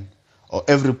fan or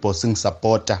every boxing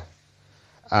supporter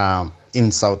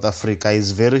in South Africa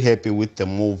is very happy with the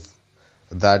move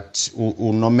that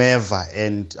Unomeva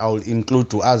and I'll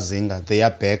include to Azinga, they are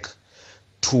back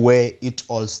to where it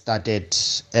all started,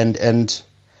 and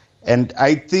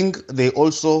I think they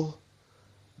also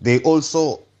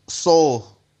saw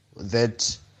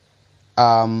that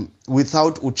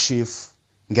without Uchief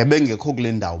ngebengekho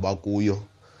kule ndawo bakuyo.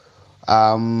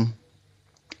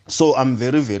 So I'm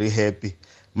very, very happy.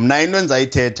 Mna into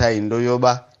endizayithetha into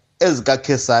yoba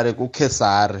ezikaKhesare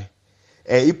kuKhesare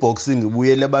iboxing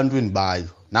ibuyele ebantwini bayo.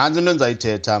 Nansi into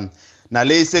endizayithetha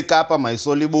nale iseKapa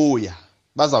mayisole ibuya.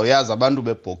 Bazawuyazi abantu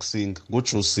beboxing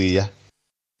nguJusia.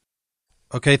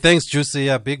 Okay, thanks,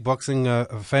 Juicy. Big boxing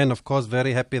fan, of course.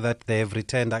 Very happy that they have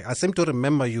returned. I seem to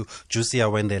remember you, Juicy,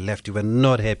 when they left. You were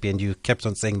not happy and you kept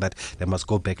on saying that they must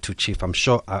go back to Chief. I'm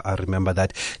sure I remember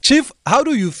that. Chief, how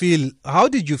do you feel? How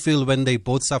did you feel when they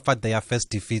both suffered their first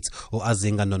defeats, or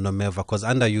Azinga and Unomeva? Because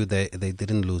under you, they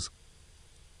didn't lose.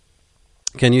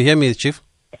 Can you hear me, Chief?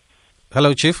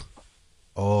 Hello, Chief?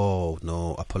 Oh,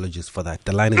 no, apologies for that.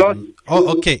 The line is...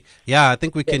 Oh, okay. Yeah, I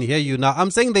think we can hear you now. I'm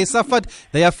saying they suffered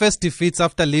their first defeats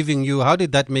after leaving you. How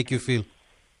did that make you feel?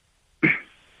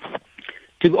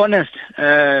 To be honest,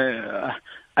 I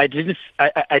didn't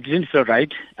feel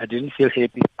right. I didn't feel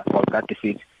happy about that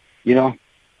defeat. You know,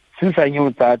 since I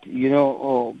knew that, you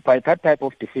know, by that type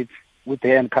of defeat, with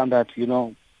they encountered, you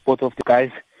know, both of the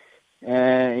guys,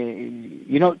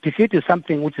 you know, defeat is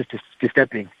something which is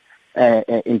disturbing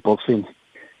in boxing.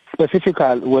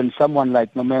 Specifically, when someone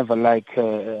like Nomeva, like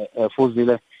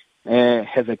Fuzile,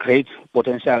 has a great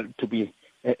potential to be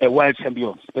a world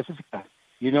champion, specifically,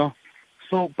 you know.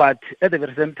 So, but at the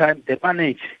very same time, they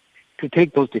managed to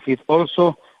take those defeats.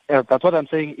 Also, that's what I'm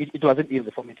saying. It wasn't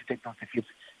easy for me to take those defeats.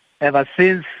 Ever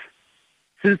since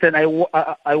then,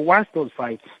 I watched those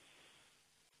fights.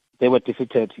 They were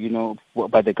defeated, you know,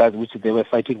 by the guys which they were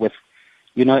fighting with,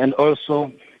 you know, and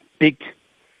also picked,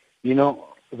 you know,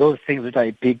 those things that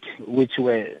I picked, which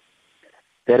were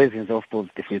the reasons of those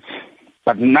defeats.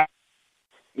 But now,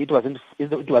 it wasn't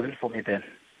for me then.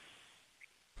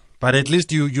 But at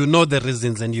least you know the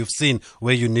reasons and you've seen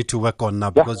where you need to work on now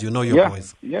because you know your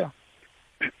boys. Yeah.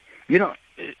 You know,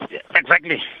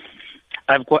 exactly.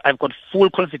 I've got full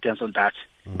confidence on that.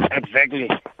 Exactly.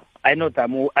 I know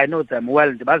them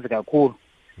well.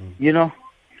 you know.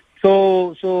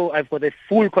 So I've got a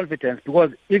full confidence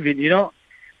because even, you know,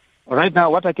 right now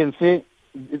what I can say,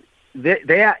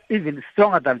 they are even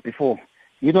stronger than before.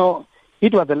 You know,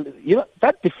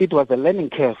 that defeat was a learning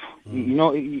curve, you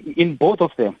know, in both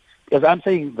of them. Because I'm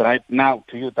saying right now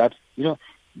to you that, you know,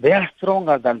 they are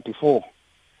stronger than before.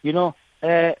 You know,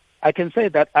 I can say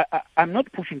that I'm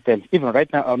not pushing them, even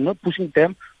right now, I'm not pushing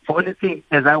them for anything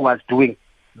as I was doing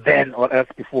then or else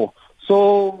before.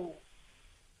 So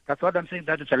that's what I'm saying,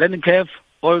 that it's a learning curve.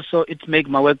 Also, it makes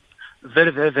my work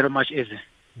very, very, very much easy.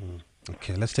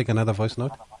 Okay, let's take another voice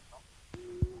note.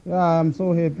 Yeah, I'm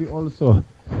so happy also.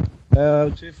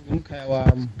 Chief umkhaya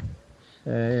wami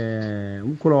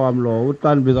umkhulu wami lo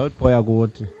uqanbiza uboya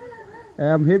kuthi.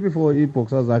 I'm happy for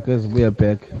i-boxer zakhe ezibuye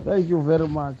back. Thank you very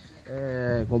much.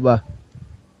 Ngoba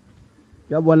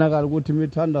kuyabonakala ukuthi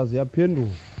imithandazo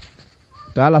iyaphendula.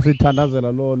 Dala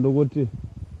sithandazela lo nto ukuthi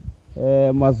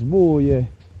masibuye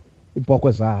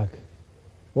ibhokhwe zakhe.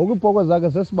 Ngoku ibhokhwe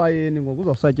zakhe sesibayeni ngoku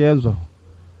uzosetyenzwa.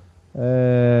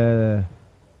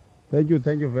 Thank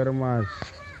you very much.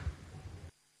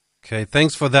 Okay,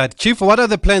 thanks for that. Chief, what are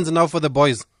the plans now for the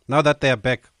boys, now that they are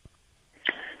back?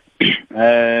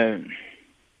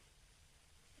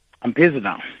 I'm busy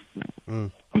now.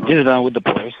 I'm busy now with the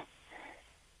boys.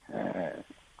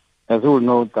 As you will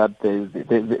know that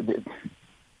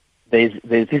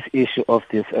there's this issue of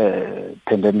this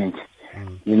pandemic,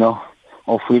 you know,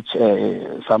 of which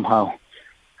somehow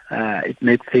it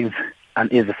makes things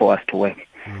uneasy for us to work.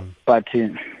 But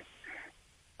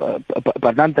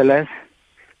nonetheless,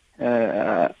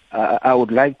 I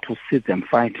would like to see them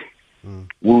fight.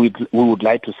 We would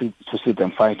like to see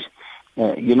them fight.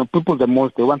 You know, people the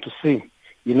most, they want to see,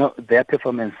 you know, their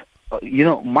performance. You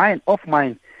know, mine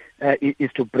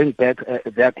is to bring back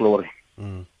their glory.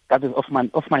 That is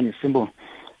mine is simple.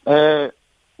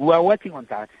 We are working on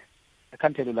that. I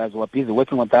can't tell you guys, we're busy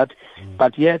working on that.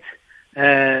 But yet,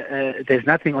 there's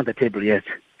nothing on the table yet.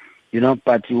 You know,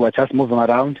 but you are just moving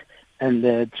around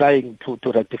and trying to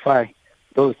rectify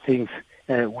those things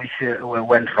which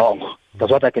went wrong.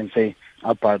 That's what I can say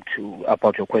about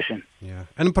your question. Yeah.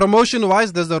 And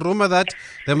promotion-wise, there's a rumor that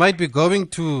they might be going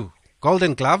to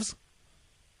Golden Gloves.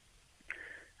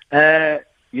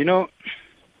 You know,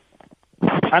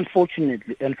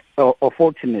 unfortunately, or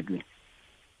fortunately,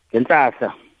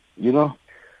 you know,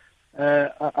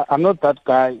 I'm not that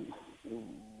guy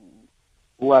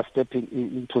who are stepping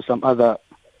into some other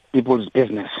people's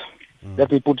business.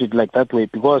 Let me put it like that way,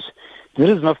 because the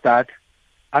reason of that,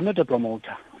 I'm not a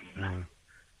promoter.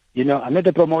 You know, I'm not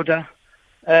a promoter.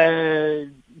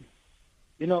 You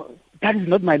know, that is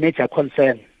not my major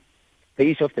concern,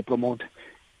 the issue of the promoter.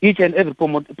 Each and every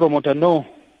promoter know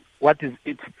what is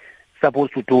it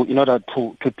supposed to do in order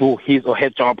to do his or her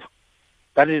job.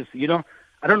 That is, you know,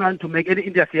 I don't want to make any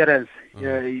interference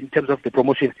in terms of the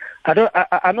promotion.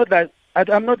 I'm not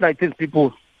like these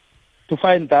people to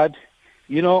find that,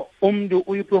 you know,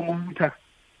 promoter,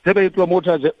 you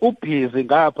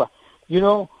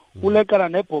know, I'm not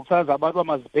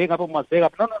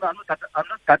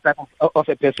that type of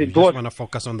a person. You just want to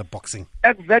focus on the boxing.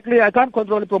 Exactly. I can't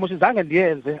control the promotions. I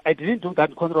didn't do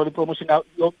that control the promotion, and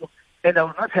I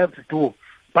will not have to do.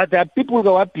 But there are people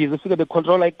who are busy, so they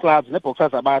control like clubs, the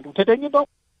boxers about.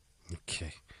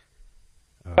 Okay.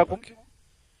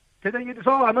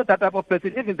 So I'm not that type of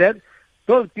person. Even then,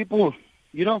 those people,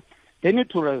 you know, they need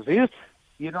to resist,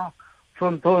 you know,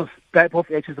 from those type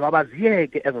of actions. Loud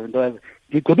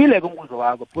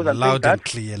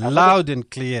and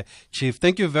clear, Chief.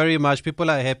 Thank you very much. People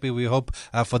are happy. We hope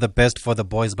for the best for the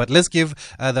boys. But let's give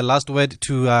the last word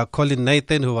to Colin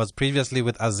Nathan, who was previously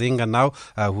with Azinga now,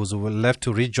 who's left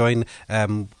to rejoin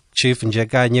Chief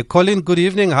Njekanye. Colin, good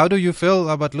evening. How do you feel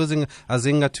about losing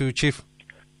Azinga to Chief?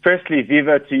 Firstly,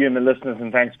 viva to you and the listeners,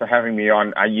 and thanks for having me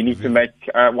on. You need to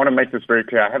want to make this very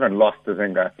clear. I haven't lost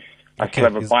Azinga. I still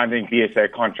have a binding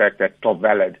BSA contract that's still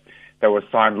valid that was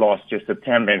signed last year,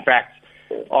 September. In fact,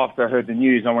 after I heard the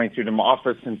news, I went through to my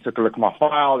office and took a look at my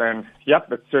file, and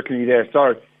yep, it's certainly there.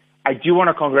 So I do want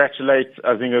to congratulate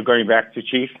Azinga going back to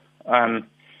Chief. I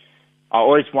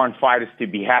always want fighters to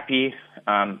be happy,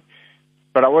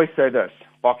 but I always say this,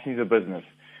 boxing is a business.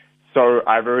 So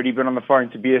I've already been on the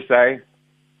phone to BSA.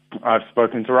 I've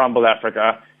spoken to Rumble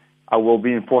Africa. I will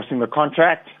be enforcing the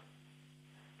contract.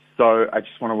 So I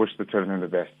just want to wish the two of them the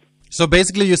best. So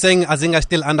basically you're saying Azinga is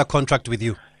still under contract with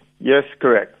you? Yes,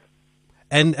 correct.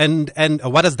 And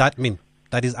what does that mean,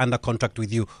 that is under contract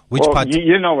with you? Which well, part?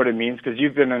 You know what it means, because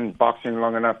you've been in boxing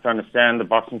long enough to understand the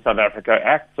Boxing South Africa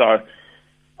Act. So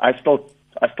I still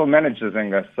manage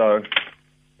Azinga. So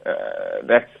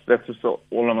that's just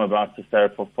all I'm about to say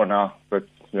for now. But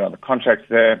The contract's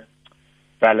there,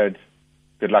 valid.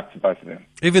 Good luck to both of them.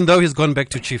 Even though he's gone back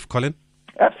to Chief, Colin?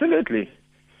 Absolutely.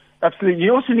 Absolutely.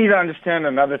 You also need to understand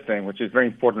another thing, which is very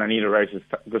important. I need to raise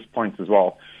this point as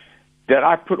well, that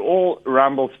I put all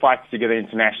Rumble's fights together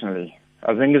internationally.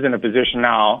 Azinga's in a position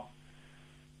now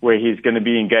where he's going to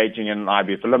be engaging in an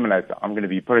IBF eliminator. I'm going to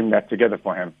be putting that together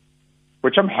for him,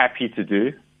 which I'm happy to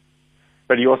do.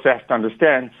 But he also has to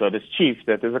understand, so does Chief,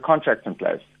 that there's a contract in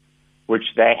place, which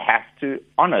they have to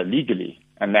honor legally.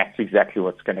 And that's exactly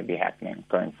what's going to be happening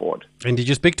going forward. And did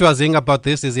you speak to Azinga about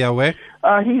this? Is he aware?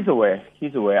 He's aware.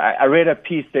 He's aware. I read a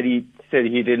piece that he said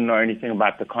he didn't know anything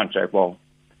about the contract. Well,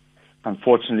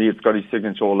 unfortunately, it's got his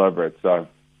signature all over it. So,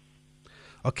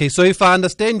 okay, so if I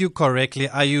understand you correctly,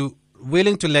 are you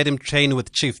willing to let him train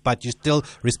with Chief, but you're still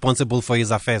responsible for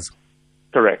his affairs?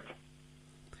 Correct.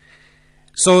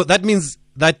 So that means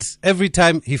that every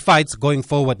time he fights going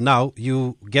forward now,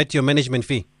 you get your management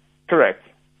fee? Correct.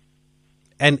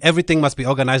 And everything must be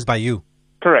organized by you?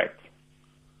 Correct.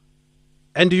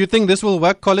 And do you think this will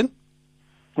work, Colin?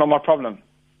 Not my problem.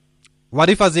 What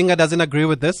if Azinga doesn't agree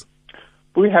with this?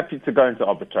 We're happy to go into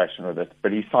arbitration with it,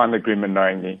 but he signed the agreement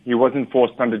knowingly. He wasn't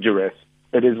forced under duress.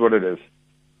 It is what it is.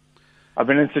 I've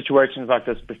been in situations like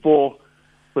this before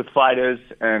with fighters,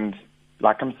 and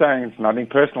like I'm saying, it's nothing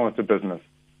personal, it's a business.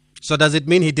 So does it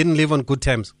mean he didn't live on good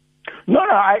terms? No,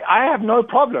 I have no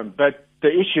problem, but the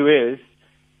issue is,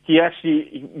 we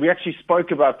actually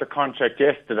spoke about the contract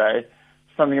yesterday,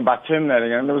 something about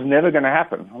terminating it, and it was never going to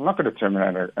happen. I'm not going to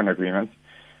terminate an agreement.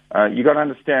 You got to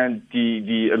understand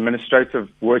the administrative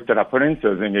work that I put into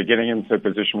Azinga, getting him to a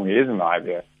position where he is in the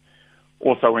IBF.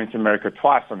 Also went to America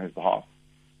twice on his behalf.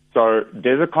 So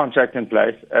there's a contract in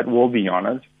place. It will be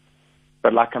honored.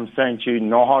 But like I'm saying to you,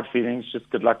 no hard feelings, just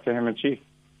good luck to him and Chief.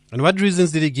 And what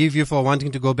reasons did he give you for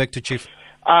wanting to go back to Chief?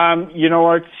 You know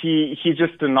what? He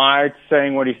just denied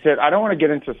saying what he said. I don't want to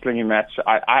get into a slinging match.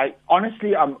 I'm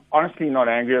honestly not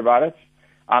angry about it.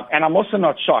 And I'm also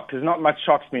not shocked, because not much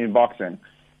shocks me in boxing.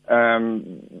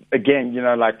 Again,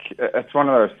 it's one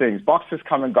of those things. Boxers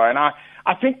come and go. And I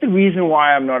think the reason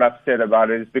why I'm not upset about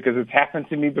it is because it's happened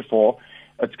to me before.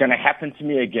 It's going to happen to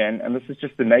me again. And this is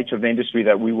just the nature of the industry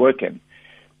that we work in.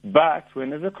 But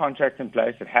when there's a contract in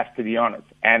place, it has to be honored.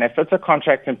 And if it's a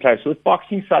contract in place with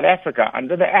Boxing South Africa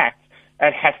under the Act,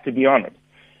 it has to be honored.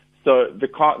 So the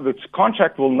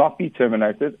contract will not be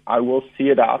terminated. I will see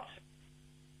it out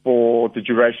for the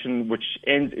duration, which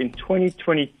ends in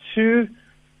 2022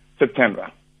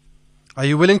 September. Are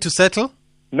you willing to settle?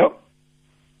 No.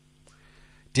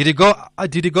 Did he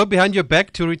go behind your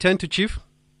back to return to Chief?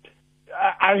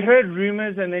 I heard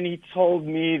rumors, and then he told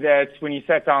me that when he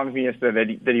sat down with me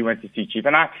yesterday that he went to see Chief.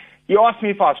 And he asked me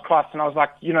if I was crossed, and I was like,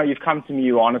 you've come to me,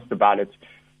 you're honest about it.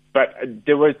 But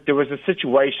there was a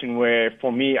situation where,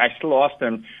 for me, I still asked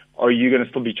him, are you going to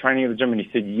still be training at the gym? And he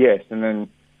said yes. And then,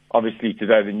 obviously,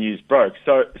 today the news broke.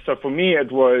 So for me,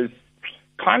 it was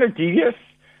kind of devious.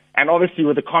 And obviously,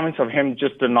 with the comments of him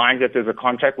just denying that there's a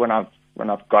contract when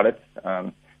I've got it,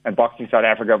 and Boxing South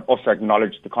Africa also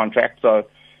acknowledged the contract. So,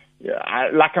 yeah,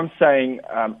 like I'm saying,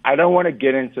 I don't want to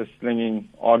get into I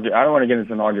don't want to get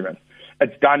into an argument.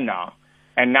 It's done now.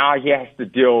 And now he has to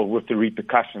deal with the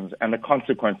repercussions and the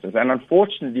consequences. And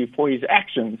unfortunately for his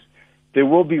actions, there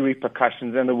will be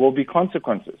repercussions and there will be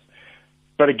consequences.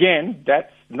 But again,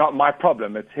 that's not my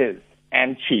problem. It's his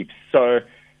and Chief's. So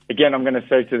again, I'm going to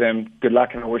say to them, good luck,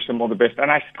 and I wish them all the best. And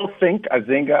I still think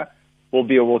Azinga will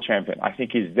be a world champion. I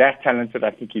think he's that talented. I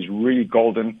think he's really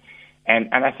golden. And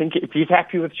I think if he's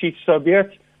happy with Chief, so be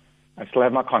it. I still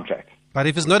have my contract. But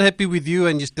if he's not happy with you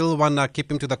and you still want to keep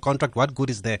him to the contract, what good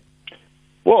is there?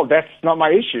 Well, that's not my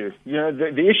issue.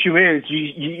 The issue is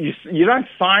you don't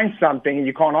sign something and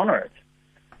you can't honor it.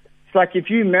 It's like if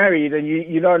you're married and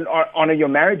you don't honor your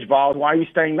marriage vows, why are you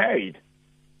staying married?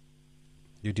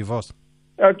 You divorce.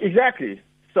 Exactly.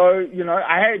 So,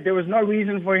 there was no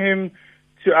reason for him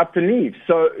to up and leave.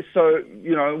 So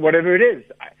whatever it is,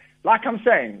 like I'm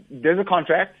saying, there's a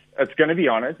contract. It's going to be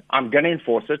honored. I'm going to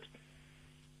enforce it.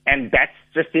 And that's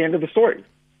just the end of the story.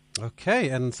 Okay,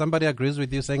 and somebody agrees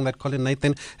with you saying that Colin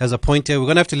Nathan has a point here. We're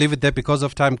going to have to leave it there because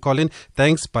of time, Colin.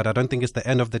 Thanks, but I don't think it's the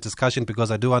end of the discussion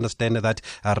because I do understand that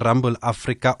Rumble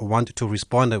Africa want to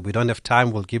respond. We don't have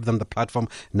time. We'll give them the platform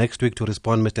next week to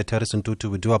respond, Mr. Terrison Tutu.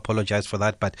 We do apologize for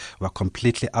that, but we're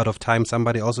completely out of time.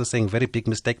 Somebody also saying very big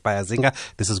mistake by Azinga.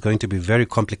 This is going to be very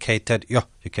complicated. You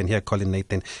can hear Colin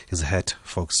Nathan is hurt,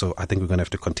 folks. So I think we're going to have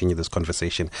to continue this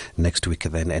conversation next week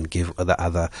then and give the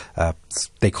other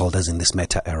stakeholders in this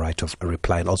matter a right of a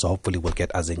reply, and also hopefully we'll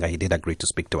get Azinga. He did agree to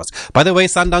speak to us. By the way,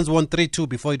 Sundowns won 3-2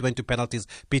 before it went to penalties.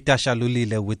 Peter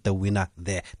Shalulile with the winner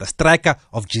there, the striker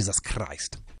of Jesus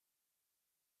Christ.